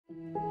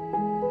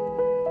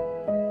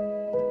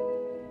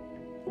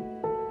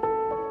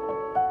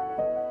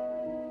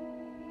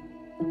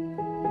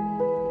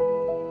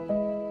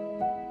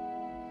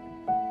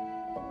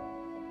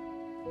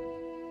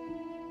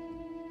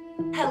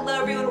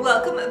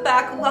welcome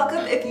back.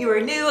 Welcome if you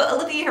are new.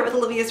 Olivia here with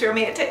Olivia's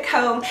Romantic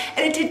Home,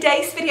 and in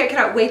today's video I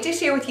cannot wait to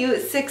share with you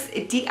 6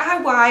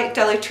 DIY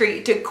Dollar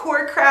Tree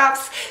decor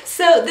crafts.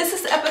 So this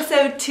is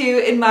episode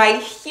 2 in my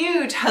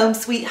huge Home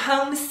Sweet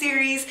Home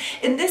series.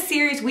 In this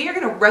series we are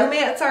going to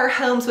romance our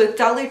homes with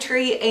Dollar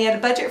Tree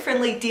and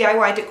budget-friendly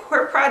DIY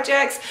decor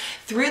projects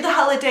through the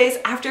holidays,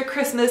 after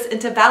Christmas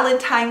into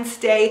Valentine's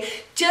Day.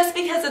 Just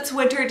because it's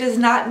winter does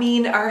not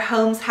mean our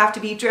homes have to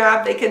be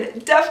drab. They can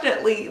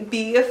definitely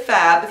be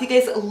fab. If you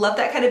guys love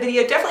that kind of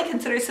video, definitely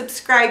consider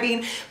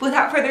subscribing.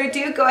 Without further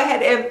ado, go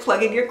ahead and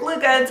plug in your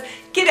glue guns,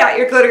 get out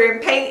your glitter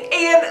and paint,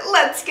 and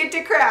let's get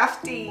to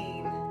crafting.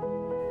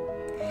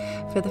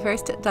 For the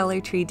first Dollar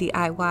Tree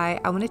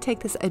DIY, I want to take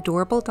this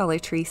adorable Dollar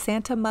Tree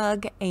Santa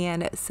mug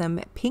and some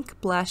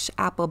pink blush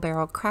apple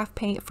barrel craft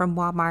paint from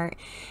Walmart,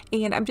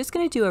 and I'm just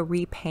going to do a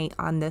repaint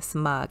on this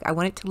mug. I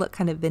want it to look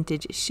kind of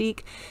vintage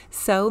chic.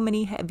 So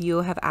many of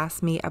you have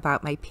asked me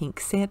about my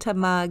pink Santa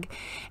mug,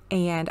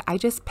 and I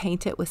just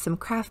paint it with some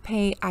craft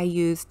paint. I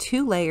use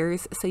 2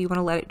 layers, so you want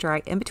to let it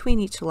dry in between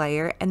each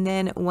layer, and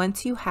then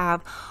once you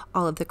have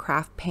all of the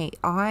craft paint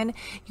on,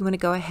 you want to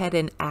go ahead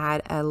and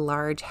add a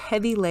large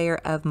heavy layer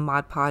of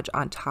Mod Podge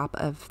on top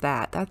of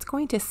that. That's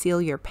going to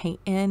seal your paint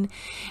in.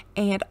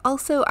 And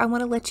also I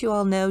want to let you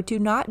all know, do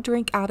not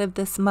drink out of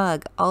this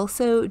mug.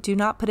 Also, do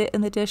not put it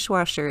in the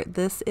dishwasher.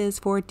 This is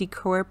for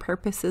decor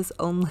purposes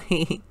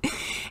only.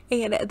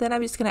 And then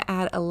I'm just going to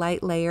add a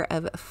light layer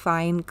of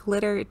fine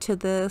glitter to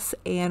this,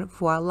 and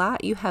voila,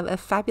 you have a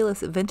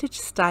fabulous vintage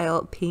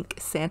style pink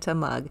Santa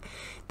mug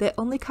that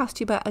only cost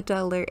you about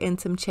 $1 and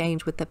some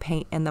change with the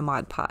paint and the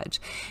Mod Podge.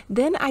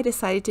 Then I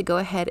decided to go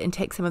ahead and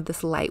take some of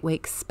this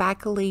lightweight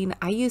spackling.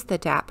 I use the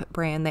DAP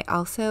brand. They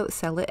also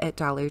sell it at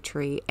Dollar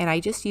Tree, and I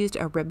just used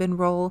a ribbon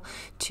roll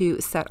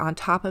to set on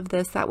top of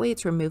this. That way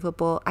it's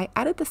removable. I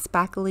added the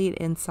spackling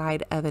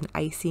inside of an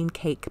icing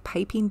cake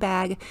piping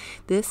bag.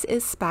 This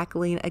is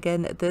spackling.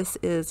 Again, this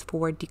is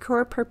for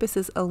decor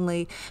purposes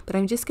only, but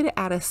I'm just going to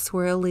add a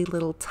swirly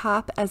little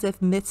top as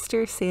if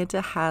Mr. Santa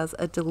has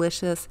a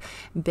delicious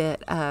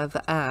bit of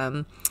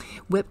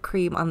whipped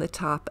cream on the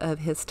top of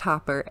his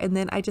topper. And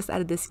then I just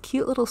added this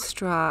cute little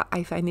straw.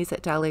 I find these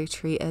at Dollar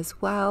Tree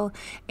as well,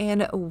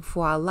 and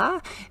voila,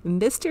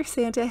 Mr.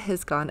 Santa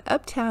has gone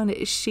uptown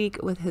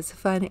chic with his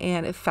fun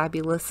and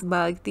fabulous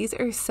mug. These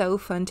are so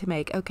fun to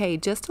make. Okay,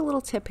 just a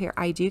little tip here,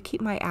 I do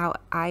keep my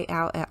eye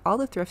out at all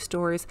the thrift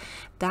stores.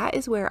 That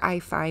is where I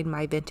find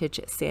my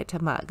vintage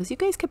Santa mugs. You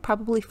guys could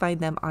probably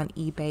find them on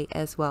eBay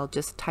as well.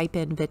 Just type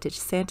in vintage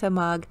Santa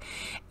mug,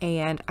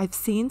 and I've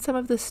seen some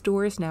of the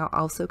stores now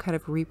also kind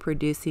of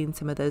reproducing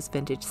some of those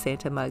vintage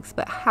Santa mugs.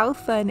 But how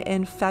fun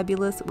and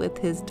fabulous with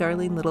his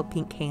darling little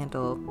pink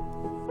handle.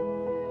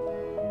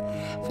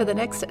 For the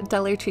next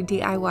Dollar Tree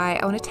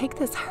DIY, I want to take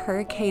this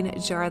hurricane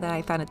jar that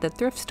I found at the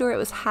thrift store. It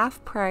was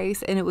half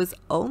price and it was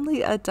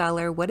only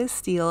 $1. What a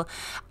steal.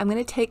 I'm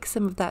going to take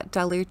some of that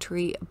Dollar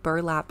Tree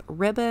burlap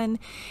ribbon.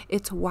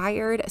 It's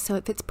wired, so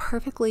it fits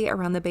perfectly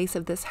around the base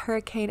of this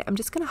hurricane. I'm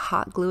just going to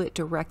hot glue it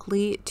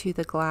directly to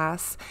the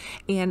glass,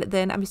 and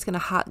then I'm just going to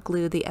hot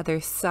glue the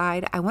other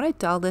side. I want to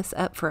doll this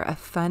up for a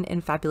fun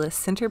and fabulous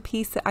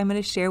centerpiece that I'm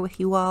going to share with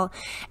you all.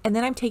 And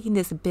then I'm taking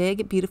this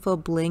big, beautiful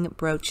bling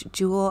brooch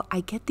jewel.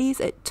 I get these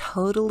at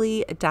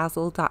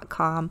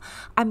totallydazzle.com.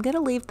 I'm going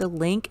to leave the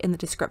link in the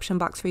description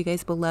box for you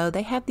guys below.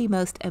 They have the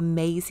most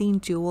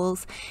amazing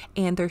jewels,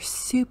 and they're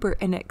super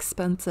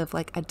inexpensive,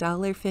 like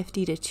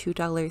 $1.50 to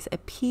 $2 a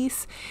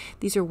piece.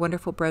 These are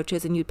wonderful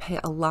brooches, and you'd pay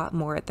a lot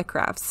more at the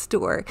craft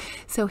store.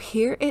 So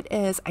here it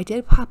is. I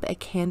did pop a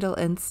candle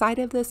inside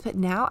of this, but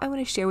now I want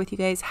to share with you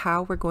guys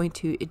how we're going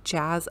to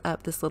jazz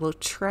up this little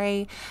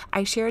tray.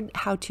 I shared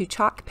how to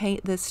chalk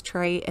paint this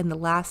tray in the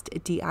last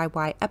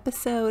DIY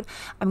episode.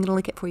 I'm going to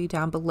link it for you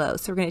down below.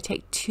 So we're going to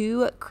take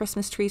 2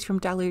 Christmas trees from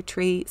Dollar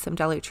Tree, some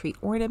Dollar Tree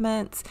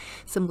ornaments,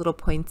 some little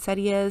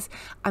poinsettias.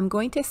 I'm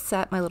going to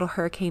set my little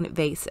hurricane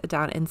vase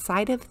down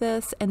inside of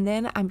this, and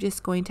then I'm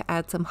just going to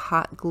add some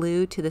hot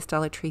glue to this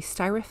Dollar Tree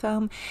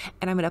styrofoam,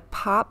 and I'm going to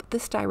pop the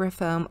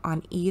styrofoam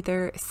on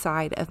either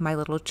side of my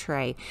little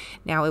tray.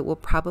 Now it will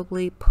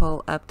probably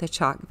pull up the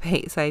chalk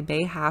paint, so I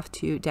may have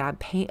to dab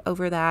paint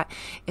over that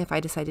if I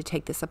decide to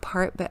take this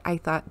apart, but I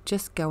thought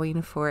just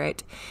going for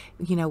it,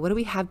 you know, what do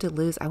we have to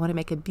lose? I want to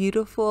make a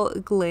beautiful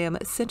glam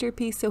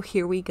centerpiece, so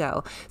here we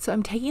go. So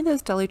I'm taking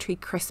those Dollar Tree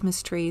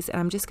Christmas trees, and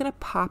I'm just going to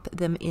pop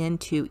them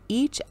into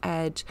each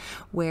edge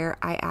where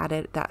I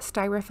added that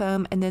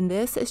styrofoam, and then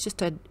this is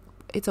just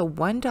it's a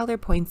 $1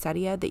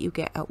 poinsettia that you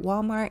get at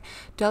Walmart.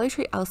 Dollar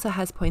Tree also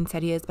has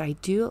poinsettias, but I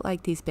do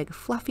like these big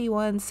fluffy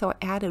ones, so I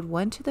added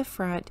one to the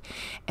front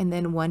and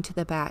then one to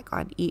the back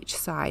on each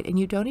side. And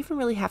you don't even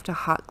really have to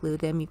hot glue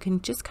them. You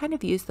can just kind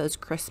of use those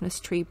Christmas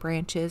tree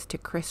branches to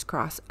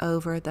crisscross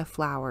over the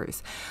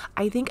flowers.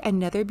 I think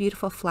another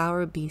beautiful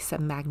flower would be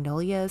some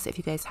magnolias, if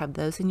you guys have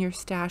those in your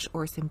stash,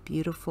 or some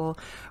beautiful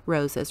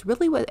roses.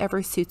 Really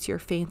whatever suits your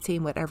fancy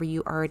and whatever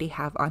you already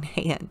have on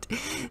hand.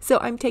 So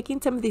I'm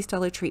taking some of these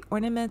Dollar Tree ornaments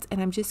ornaments,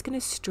 and I'm just going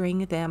to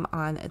string them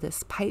on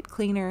this pipe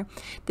cleaner.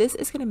 This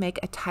is going to make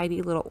a tidy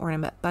little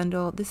ornament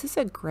bundle. This is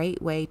a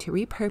great way to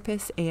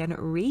repurpose and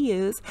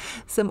reuse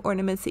some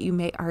ornaments that you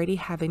may already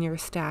have in your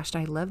stash.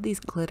 And I love these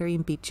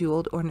glittering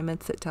bejeweled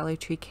ornaments that Dollar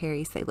Tree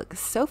carries. They look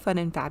so fun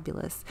and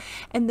fabulous.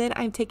 And then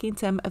I'm taking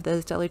some of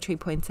those Dollar Tree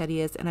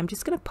poinsettias and I'm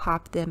just going to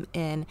pop them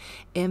in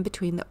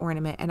between the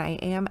ornament, and I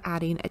am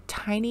adding a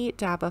tiny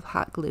dab of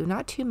hot glue,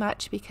 not too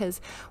much, because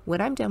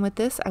when I'm done with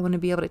this I want to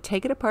be able to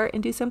take it apart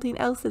and do something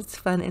else that's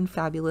fun and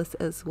fabulous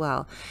as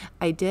well.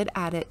 I did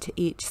add it to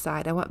each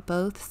side. I want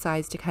both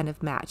sides to kind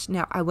of match.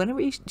 Now I want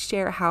to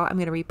share how I'm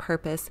going to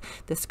repurpose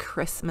this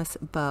Christmas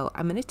bow.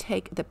 I'm going to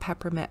take the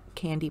peppermint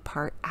candy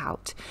part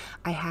out.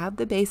 I have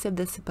the base of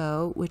this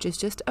bow, which is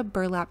just a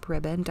burlap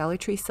ribbon. Dollar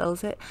Tree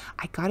sells it.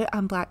 I got it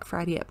on Black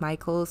Friday at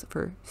Michael's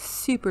for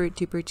super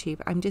duper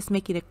cheap. I'm just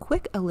making a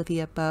quick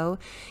Olivia bow.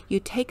 You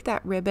take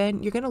that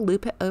ribbon, you're going to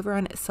loop it over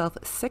on itself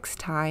 6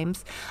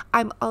 times.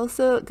 I'm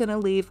also going to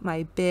leave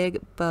my big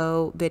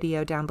bow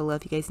video down below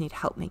if you guys need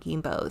help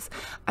making bows.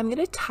 I'm going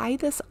to tie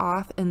this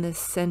off in the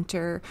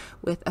center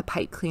with a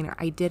pipe cleaner.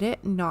 I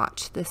didn't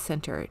notch the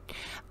center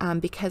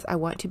because I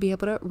want to be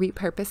able to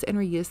repurpose and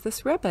reuse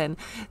this ribbon.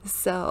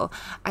 So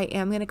I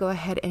am going to go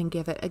ahead and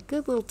give it a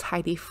good little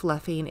tidy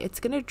fluffing. It's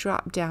going to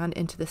drop down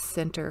into the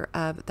center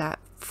of that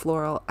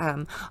floral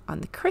on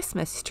the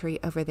Christmas tree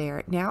over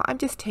there. Now I'm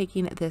just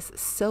taking this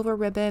silver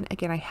ribbon.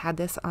 Again, I had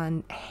this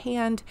on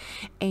hand,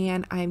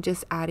 and I'm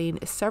just adding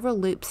several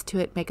loops to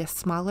it, make a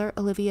smaller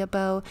Olivia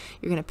bow.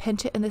 You're going to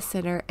pinch it in the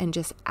center and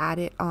just add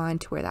it on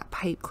to where that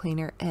pipe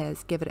cleaner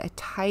is. Give it a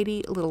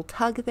tidy little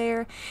tug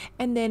there,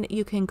 and then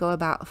you can go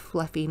about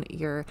fluffing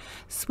your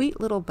sweet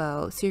little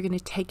bow. So you're going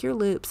to take your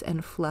loops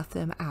and fluff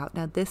them out.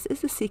 Now this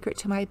is the secret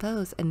to my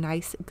bows, a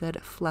nice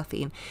good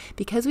fluffing.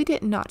 Because we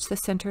didn't notch the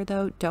center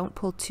though, don't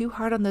pull too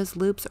hard on those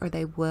loops or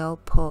they will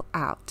pull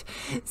out.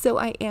 So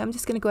I am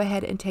just going to go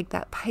ahead and take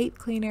that pipe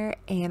cleaner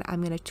and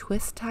I'm going to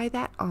twist tie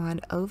that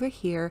on over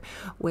here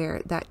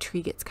where that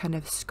tree gets kind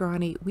of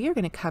scrawny. We are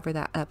going to cover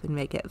that up and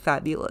make it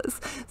fabulous.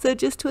 So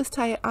just twist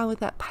tie it on with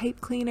that pipe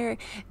cleaner,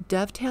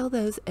 dovetail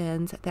those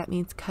ends. That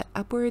means cut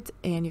upwards,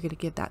 and you're going to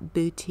give that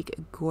boutique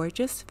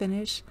gorgeous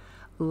finish.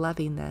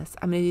 Loving this.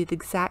 I'm going to do the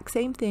exact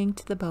same thing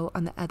to the bow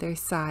on the other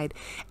side.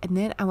 And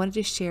then I wanted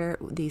to share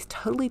these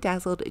totally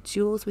dazzled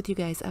jewels with you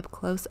guys up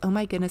close. Oh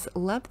my goodness,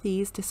 love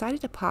these.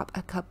 Decided to pop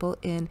a couple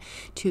in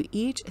to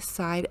each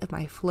side of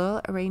my floral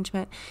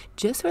arrangement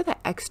just for the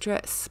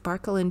extra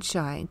sparkle and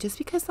shine. Just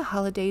because the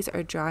holidays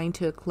are drawing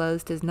to a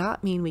close does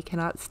not mean we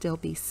cannot still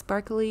be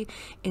sparkly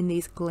in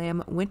these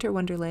glam winter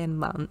wonderland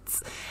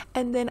months.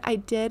 And then I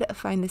did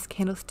find this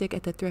candlestick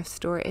at the thrift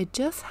store. It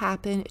just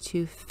happened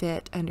to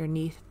fit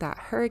underneath that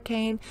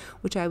hurricane,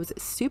 which I was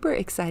super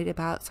excited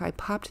about. So I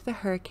popped the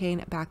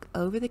hurricane back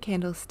over the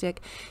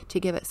candlestick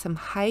to give it some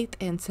height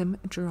and some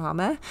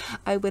drama.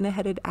 I went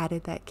ahead and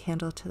added that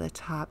candle to the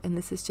top, and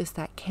this is just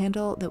that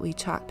candle that we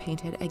chalk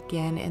painted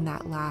again in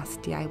that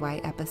last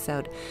DIY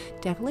episode.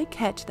 Definitely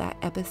catch that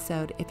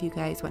episode if you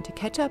guys want to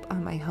catch up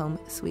on my home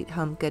sweet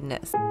home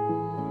goodness.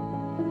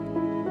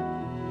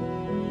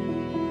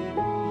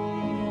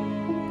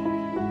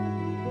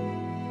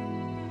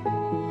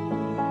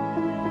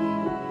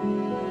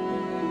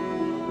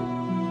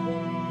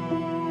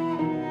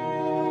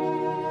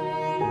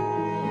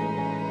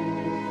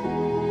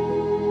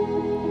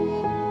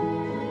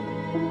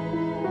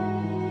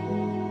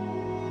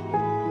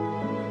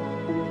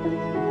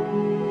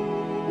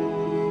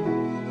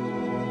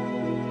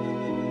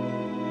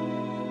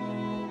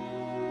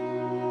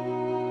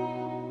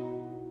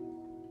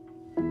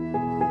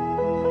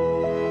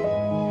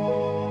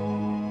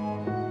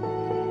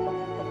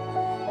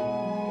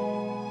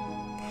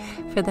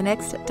 For the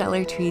next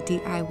Dollar Tree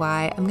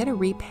DIY, I'm going to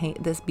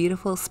repaint this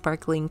beautiful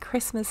sparkling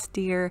Christmas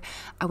deer.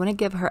 I want to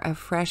give her a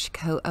fresh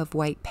coat of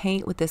white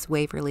paint with this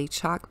Waverly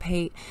chalk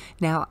paint.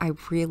 Now, I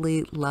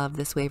really love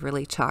this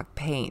Waverly chalk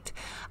paint.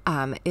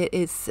 It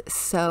is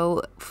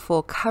so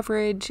full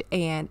coverage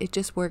and it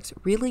just works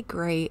really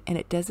great, and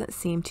it doesn't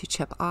seem to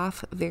chip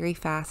off very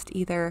fast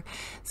either.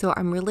 So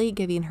I'm really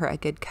giving her a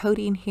good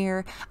coating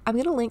here. I'm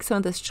going to link some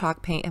of this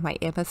chalk paint in my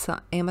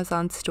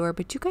Amazon store,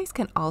 but you guys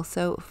can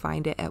also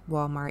find it at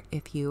Walmart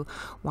if you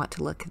want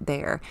to look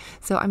there.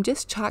 So I'm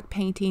just chalk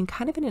painting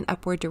kind of in an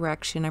upward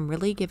direction. I'm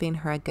really giving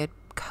her a good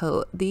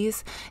coat.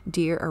 These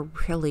deer are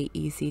really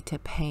easy to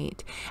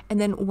paint. And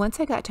then once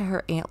I got to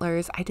her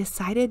antlers, I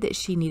decided that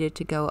she needed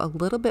to go a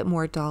little bit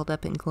more dolled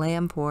up and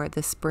glam for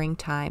the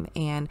springtime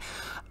and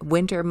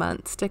winter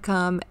months to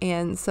come.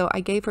 And so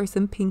I gave her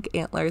some pink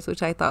antlers,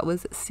 which I thought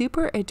was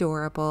super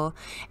adorable.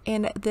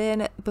 And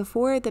then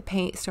before the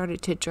paint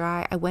started to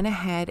dry, I went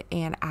ahead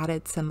and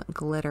added some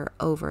glitter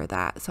over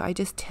that. So I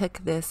just took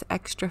this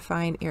extra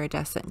fine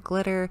iridescent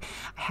glitter.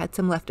 I had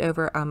some left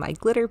over on my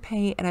glitter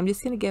paint, and I'm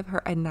just going to give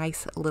her a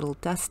nice a little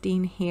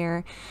dusting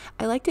here.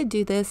 I like to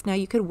do this. Now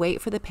you could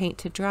wait for the paint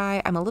to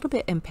dry. I'm a little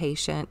bit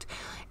impatient.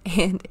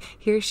 And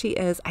here she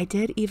is. I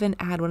did even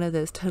add one of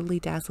those Totally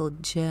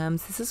Dazzled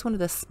gems. This is one of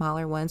the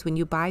smaller ones. When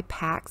you buy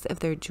packs of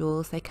their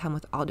jewels, they come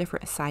with all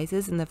different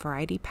sizes in the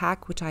variety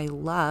pack, which I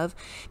love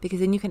because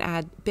then you can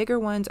add bigger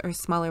ones or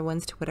smaller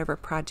ones to whatever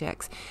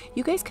projects.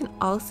 You guys can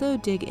also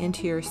dig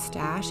into your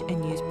stash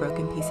and use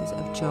broken pieces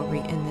of jewelry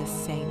in this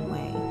same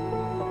way.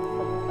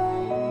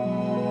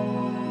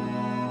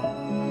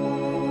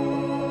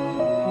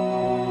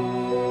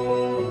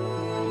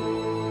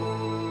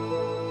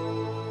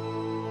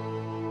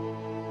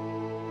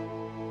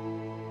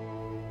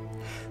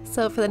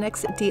 So for the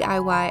next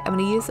DIY, I'm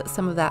going to use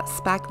some of that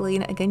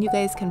spackling. Again, you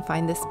guys can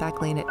find this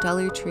spackling at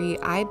Dollar Tree.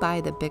 I buy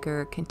the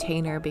bigger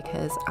container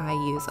because I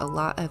use a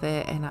lot of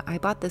it, and I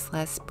bought this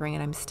last spring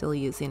and I'm still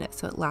using it,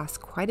 so it lasts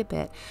quite a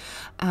bit.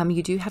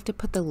 You do have to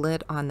put the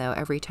lid on though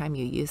every time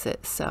you use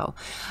it. So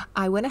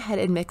I went ahead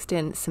and mixed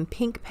in some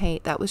pink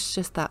paint. That was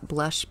just that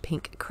blush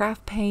pink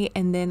craft paint,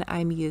 and then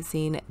I'm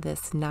using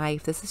this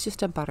knife. This is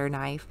just a butter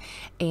knife,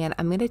 and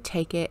I'm going to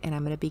take it and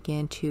I'm going to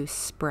begin to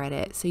spread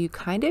it. So you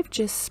kind of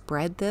just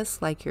spread this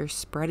like you're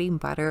spreading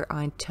butter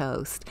on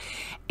toast,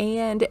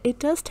 and it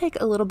does take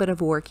a little bit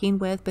of working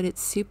with, but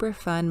it's super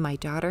fun. My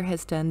daughter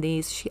has done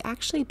these. She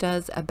actually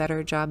does a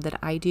better job than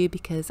I do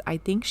because I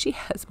think she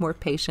has more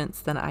patience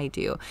than I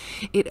do.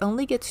 It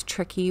only gets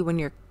tricky when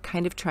you're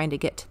kind of trying to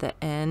get to the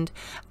end,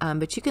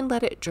 but you can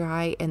let it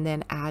dry and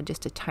then add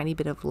just a tiny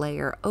bit of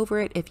layer over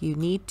it if you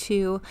need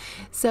to.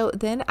 So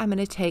then I'm going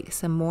to take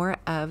some more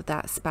of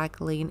that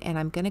spackling and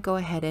I'm going to go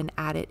ahead and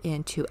add it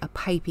into a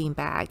piping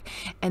bag,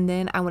 and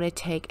then I want to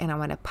take and I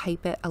want to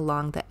pipe it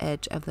along the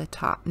edge of the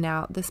top.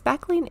 Now the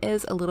spackling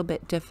is a little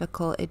bit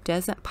difficult. It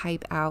doesn't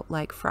pipe out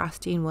like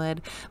frosting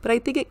would, but I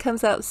think it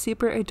comes out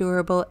super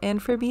adorable,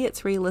 and for me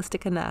it's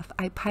realistic enough.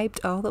 I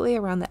piped all the way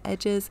around the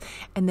edges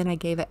and then I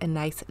gave it a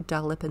nice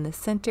dollop in the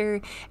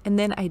center, and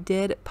then I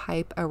did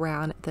pipe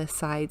around the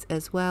sides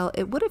as well.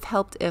 It would have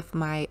helped if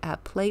my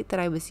plate that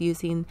I was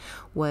using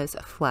was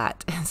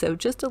flat, so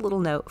just a little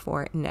note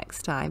for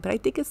next time. But I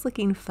think it's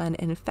looking fun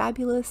and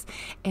fabulous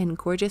and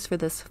gorgeous for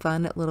this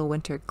fun little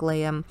winter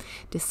glam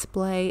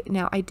display.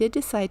 Now I did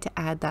decide to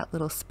add that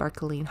little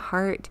sparkling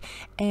heart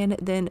and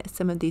then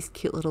some of these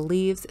cute little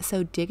leaves.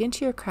 So dig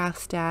into your craft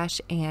stash,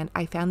 and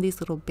I found these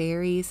little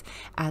berries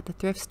at the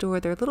thrift store.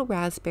 They're little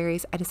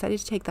raspberries. I decided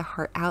to take the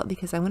heart out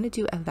because I want to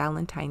do a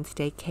Valentine's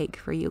Day cake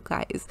for you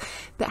guys.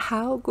 But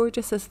how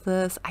gorgeous is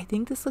this? I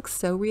think this looks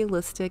so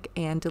realistic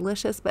and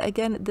delicious, but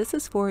again, this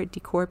is for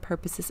decor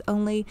purposes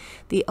only.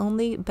 The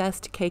only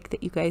best cake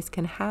that you guys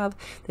can have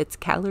that's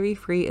calorie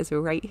free is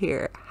right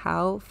here.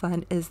 How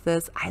fun is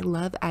this? I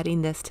love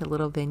adding this to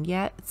little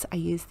vignettes. I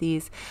use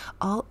these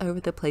all over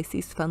the place.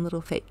 These fun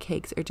little fake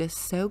cakes are just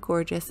so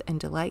gorgeous and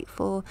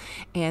delightful,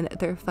 and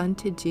they're fun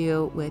to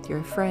do with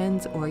your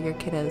friends or your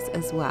kiddos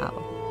as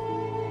well.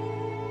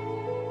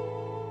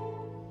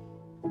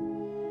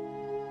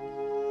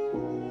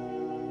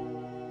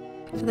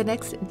 For the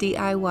next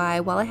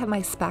DIY, while I have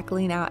my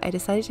spackling out, I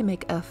decided to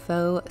make a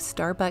faux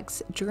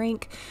Starbucks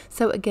drink.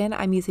 So again,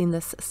 I'm using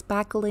this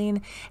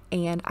spackling,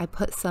 and I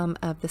put some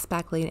of the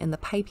spackling in the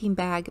piping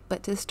bag.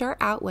 But to start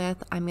out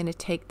with, I'm going to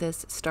take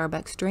this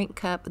Starbucks drink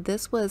cup.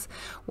 This was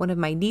one of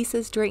my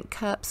niece's drink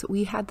cups.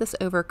 We had this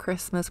over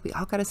Christmas. We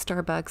all got a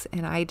Starbucks,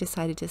 and I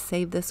decided to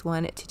save this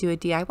one to do a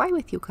DIY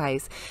with you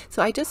guys.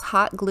 So I just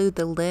hot glued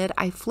the lid.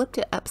 I flipped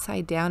it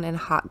upside down and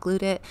hot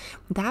glued it.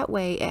 That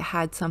way it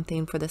had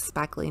something for the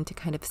spackling to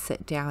kind of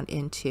sit down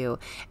into.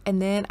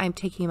 And then I'm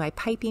taking my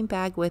piping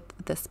bag with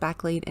the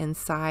spackling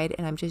inside,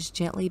 and I'm just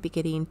gently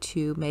beginning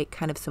to make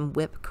kind of some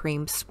whipped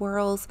cream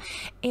swirls.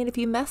 And if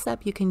you mess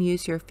up, you can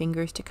use your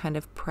fingers to kind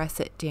of press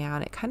it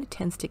down. It kind of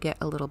tends to get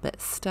a little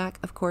bit stuck.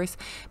 Of course,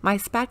 my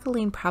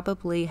spackling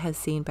probably has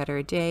seen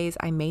better days.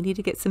 I may need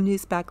to get some new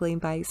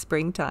spackling by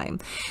springtime,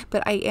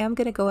 but I am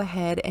going to go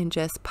ahead and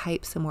just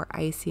pipe some more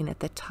icing at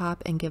the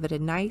top and give it a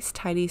nice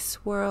tidy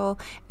swirl.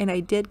 And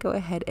I did go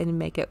ahead and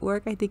make it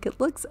work. I think it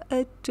looks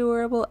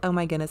adorable. Oh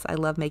my goodness, I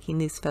love making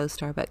these faux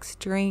Starbucks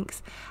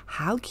drinks.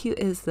 How cute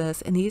is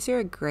this? And these are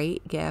a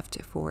great gift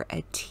for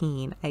a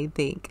teen, I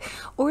think.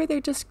 Or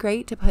they're just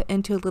great to put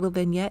into a little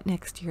vignette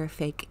next to your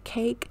fake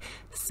cake.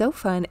 So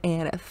fun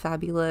and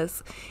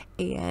fabulous.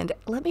 And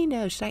let me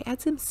know, should I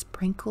add some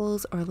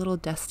sprinkles or a little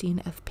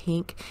dusting of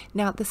pink?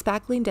 Now the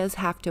spackling does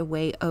have to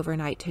wait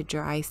overnight to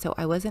dry, so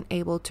I wasn't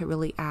able to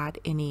really add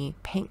any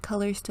paint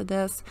colors to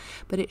this,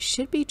 but it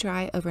should be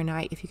dry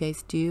overnight. If you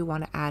guys do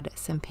want to add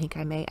some pink,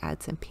 I may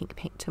add some pink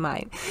paint to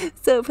mine.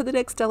 So for the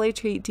next Dollar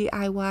Tree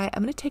DIY,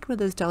 I'm going to take one of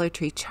those Dollar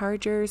Tree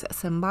chargers,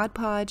 some Mod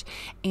Podge,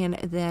 and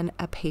then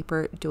a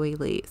paper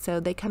doily. So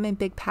they come in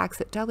big packs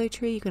at Dollar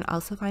Tree. You can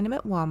also find them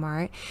at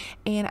Walmart.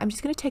 And I'm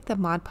just going to take the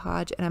Mod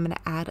Podge and I'm going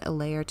to add a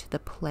layer to the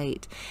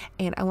plate,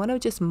 and I want to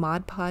just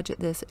Mod Podge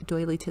this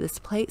doily to this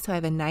plate so I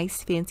have a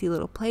nice fancy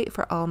little plate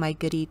for all my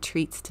goodie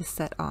treats to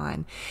set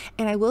on.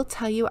 And I will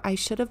tell you, I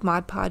should have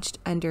Mod Podged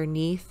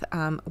underneath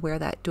where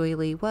that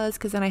doily was,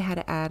 because then I had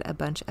to add a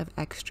bunch of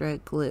extra extra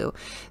glue.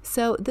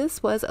 So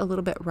this was a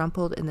little bit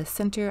rumpled in the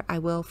center. I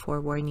will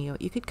forewarn you,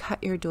 you could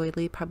cut your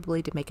doily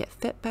probably to make it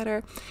fit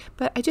better,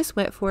 but I just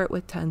went for it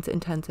with tons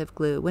and tons of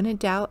glue. When in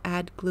doubt,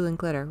 add glue and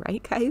glitter,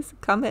 right guys?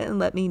 Comment and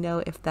let me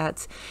know if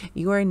that's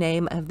your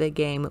name of the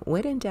game.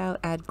 When in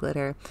doubt, add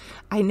glitter.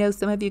 I know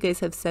some of you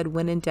guys have said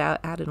when in doubt,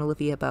 add an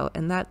Olivia bow,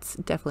 and that's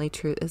definitely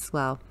true as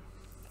well.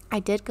 I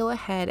did go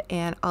ahead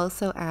and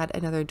also add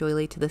another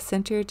doily to the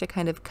center to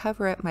kind of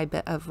cover up my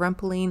bit of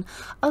rumpling.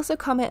 Also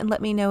comment and let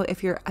me know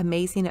if you're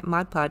amazing at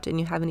Mod Podge and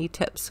you have any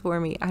tips for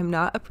me. I'm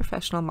not a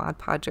professional Mod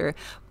Podger,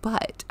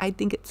 but I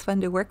think it's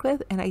fun to work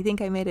with, and I think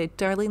I made a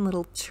darling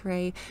little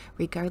tray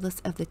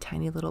regardless of the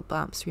tiny little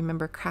bumps.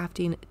 Remember,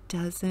 crafting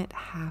doesn't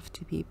have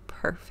to be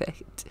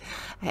perfect.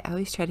 I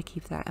always try to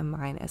keep that in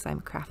mind as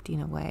I'm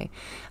crafting away.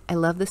 I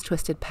love this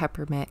twisted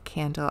peppermint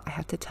candle. I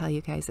have to tell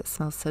you guys, it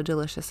smells so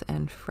delicious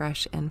and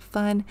fresh and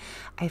fun.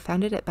 I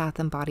found it at Bath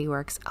 & Body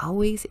Works.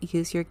 Always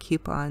use your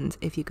coupons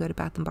if you go to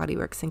Bath & Body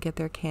Works and get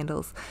their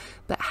candles.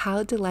 But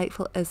how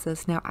delightful is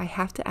this? Now I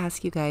have to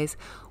ask you guys,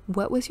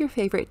 what was your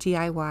favorite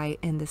DIY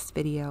in this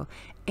video?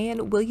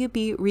 And will you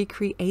be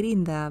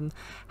recreating them?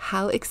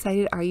 How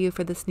excited are you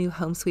for this new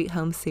Home Sweet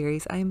Home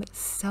series? I'm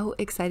so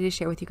excited to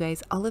share with you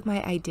guys all of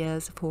my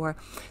ideas for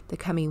the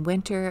coming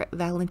winter,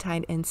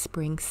 Valentine, and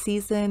spring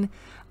season.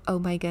 Oh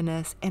my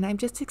goodness. And I'm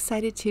just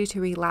excited too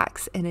to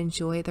relax and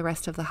enjoy the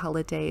rest of the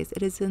holidays.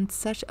 It has been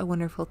such a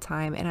wonderful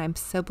time, and I'm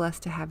so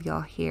blessed to have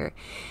y'all here.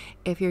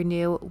 If you're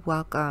new,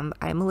 welcome.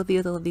 I'm Olivia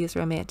with Olivia's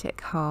Romantic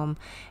Home,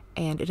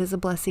 and it is a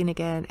blessing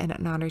again and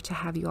an honor to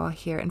have you all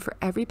here. And for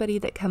everybody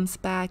that comes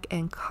back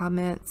and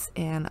comments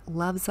and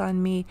loves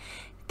on me,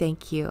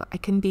 thank you. I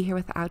couldn't be here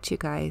without you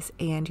guys,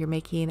 and you're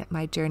making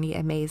my journey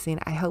amazing.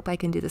 I hope I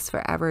can do this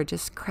forever,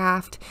 just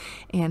craft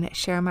and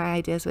share my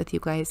ideas with you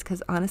guys,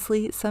 because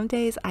honestly, some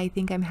days I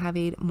think I'm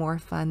having more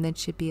fun than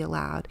should be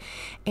allowed.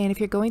 And if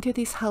you're going through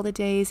these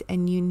holidays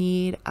and you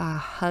need a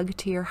hug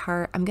to your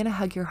heart, I'm going to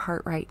hug your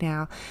heart right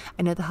now.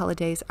 I know the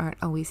holidays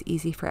aren't always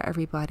easy for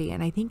everybody,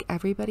 and I think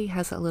everybody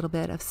has a little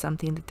bit of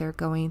something that they're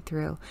going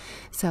through.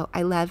 So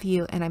I love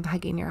you, and I'm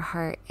hugging your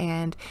heart,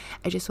 and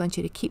I just want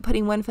you to keep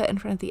putting one foot in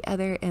front of the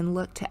other and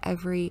look to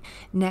every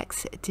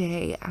next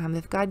day.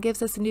 If God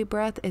gives us a new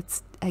breath,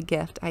 it's a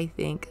gift, I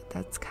think.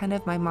 That's kind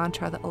of my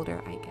mantra the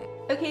older I get.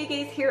 Okay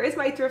guys, here is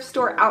my thrift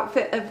store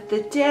outfit of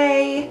the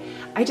day.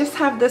 I just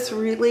have this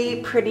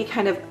really pretty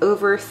kind of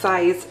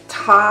oversized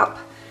top,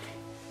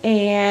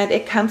 and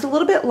it comes a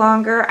little bit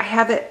longer. I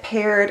have it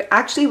paired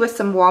actually with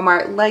some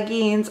Walmart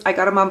leggings. I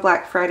got them on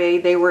Black Friday.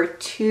 They were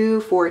 2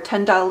 for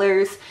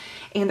 $10.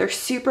 And they're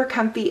super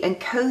comfy and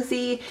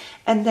cozy.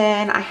 And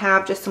then I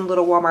have just some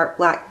little Walmart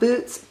black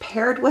boots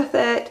paired with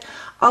it.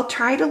 I'll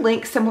try to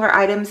link similar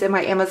items in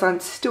my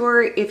Amazon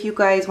store if you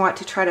guys want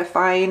to try to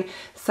find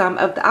some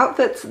of the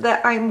outfits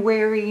that I'm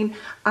wearing.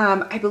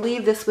 I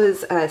believe this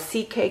was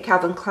CK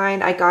Calvin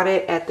Klein. I got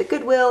it at the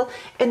Goodwill.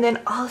 And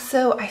then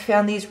also I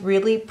found these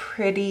really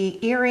pretty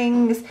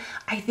earrings.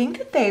 I think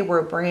that they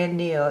were brand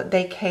new.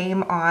 They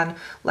came on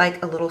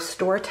like a little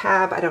store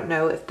tab. I don't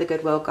know if the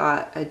Goodwill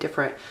got a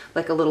different,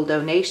 like a little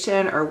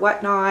donation or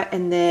whatnot.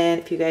 And then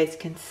if you guys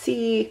can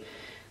see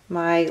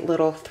my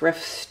little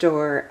thrift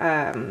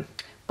store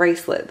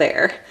bracelet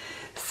there.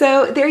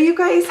 So there you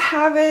guys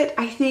have it.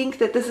 I think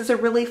that this is a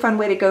really fun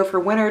way to go for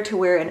winter, to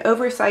wear an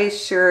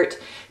oversized shirt,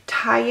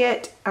 tie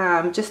it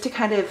just to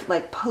kind of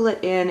like pull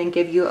it in and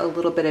give you a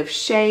little bit of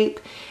shape.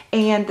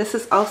 And this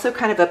is also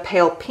kind of a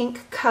pale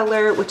pink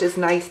color, which is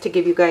nice to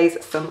give you guys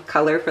some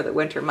color for the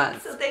winter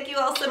months. So thank you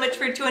all so much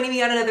for joining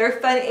me on another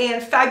fun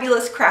and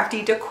fabulous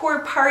crafty decor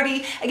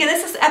party. Again,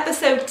 this is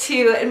episode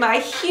 2 in my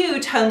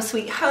huge Home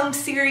Sweet Home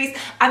series.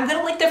 I'm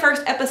gonna link the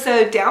first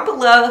episode down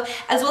below,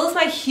 as well as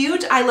my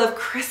huge I Love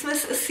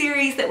Christmas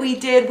series that we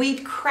did. We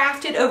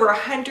crafted over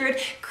 100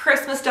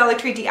 Christmas Dollar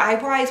Tree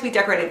DIYs. We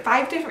decorated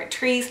 5 different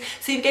trees.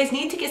 So if you guys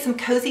need to get some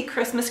cozy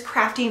Christmas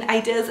crafting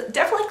ideas,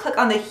 definitely click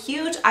on the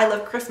huge I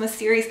Love Christmas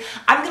series.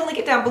 I'm gonna link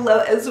it down below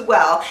as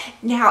well.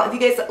 Now, if you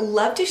guys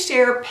love to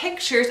share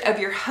pictures of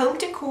your home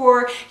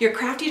decor, your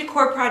crafty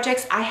decor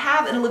projects, I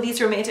have an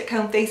Olivia's Romantic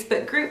Home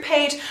Facebook group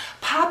page.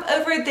 Pop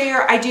over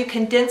there. I do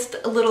condensed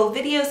little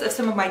videos of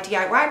some of my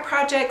DIY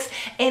projects,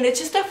 and it's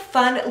just a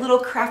fun little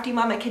crafty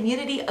mama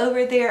community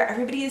over there.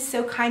 Everybody is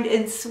so kind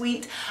and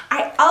sweet.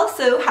 I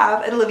also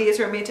have an Olivia's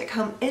Romantic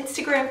Home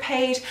Instagram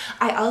page.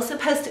 I also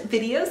post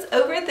videos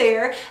over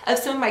there of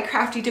some of my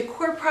crafty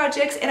decor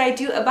projects, and I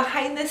do a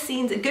behind the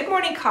scenes good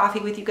morning coffee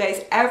with you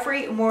guys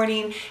every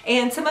morning,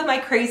 and some of my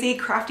crazy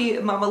crafty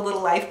mama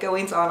little life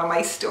goings on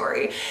my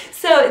story.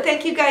 So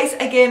thank you guys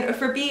again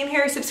for being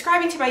here.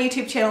 Subscribing to my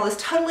YouTube channel is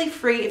totally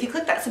free. If you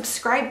click that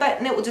subscribe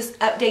button, it will just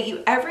update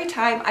you every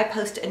time I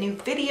post a new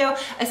video,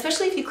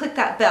 especially if you click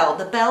that bell.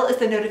 The bell is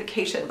the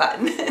notification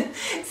button.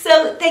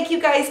 So thank you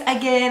guys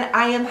again.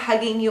 I am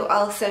hugging you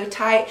all so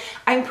tight.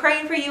 I'm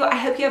praying for you. I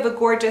hope you have a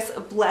gorgeous,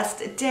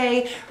 blessed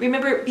day.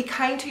 Remember, be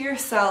kind to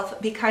yourself,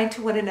 be kind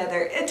to one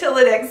another. Until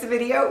the next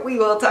video, we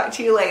will talk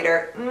to you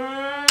later.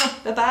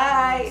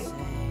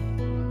 Bye-bye.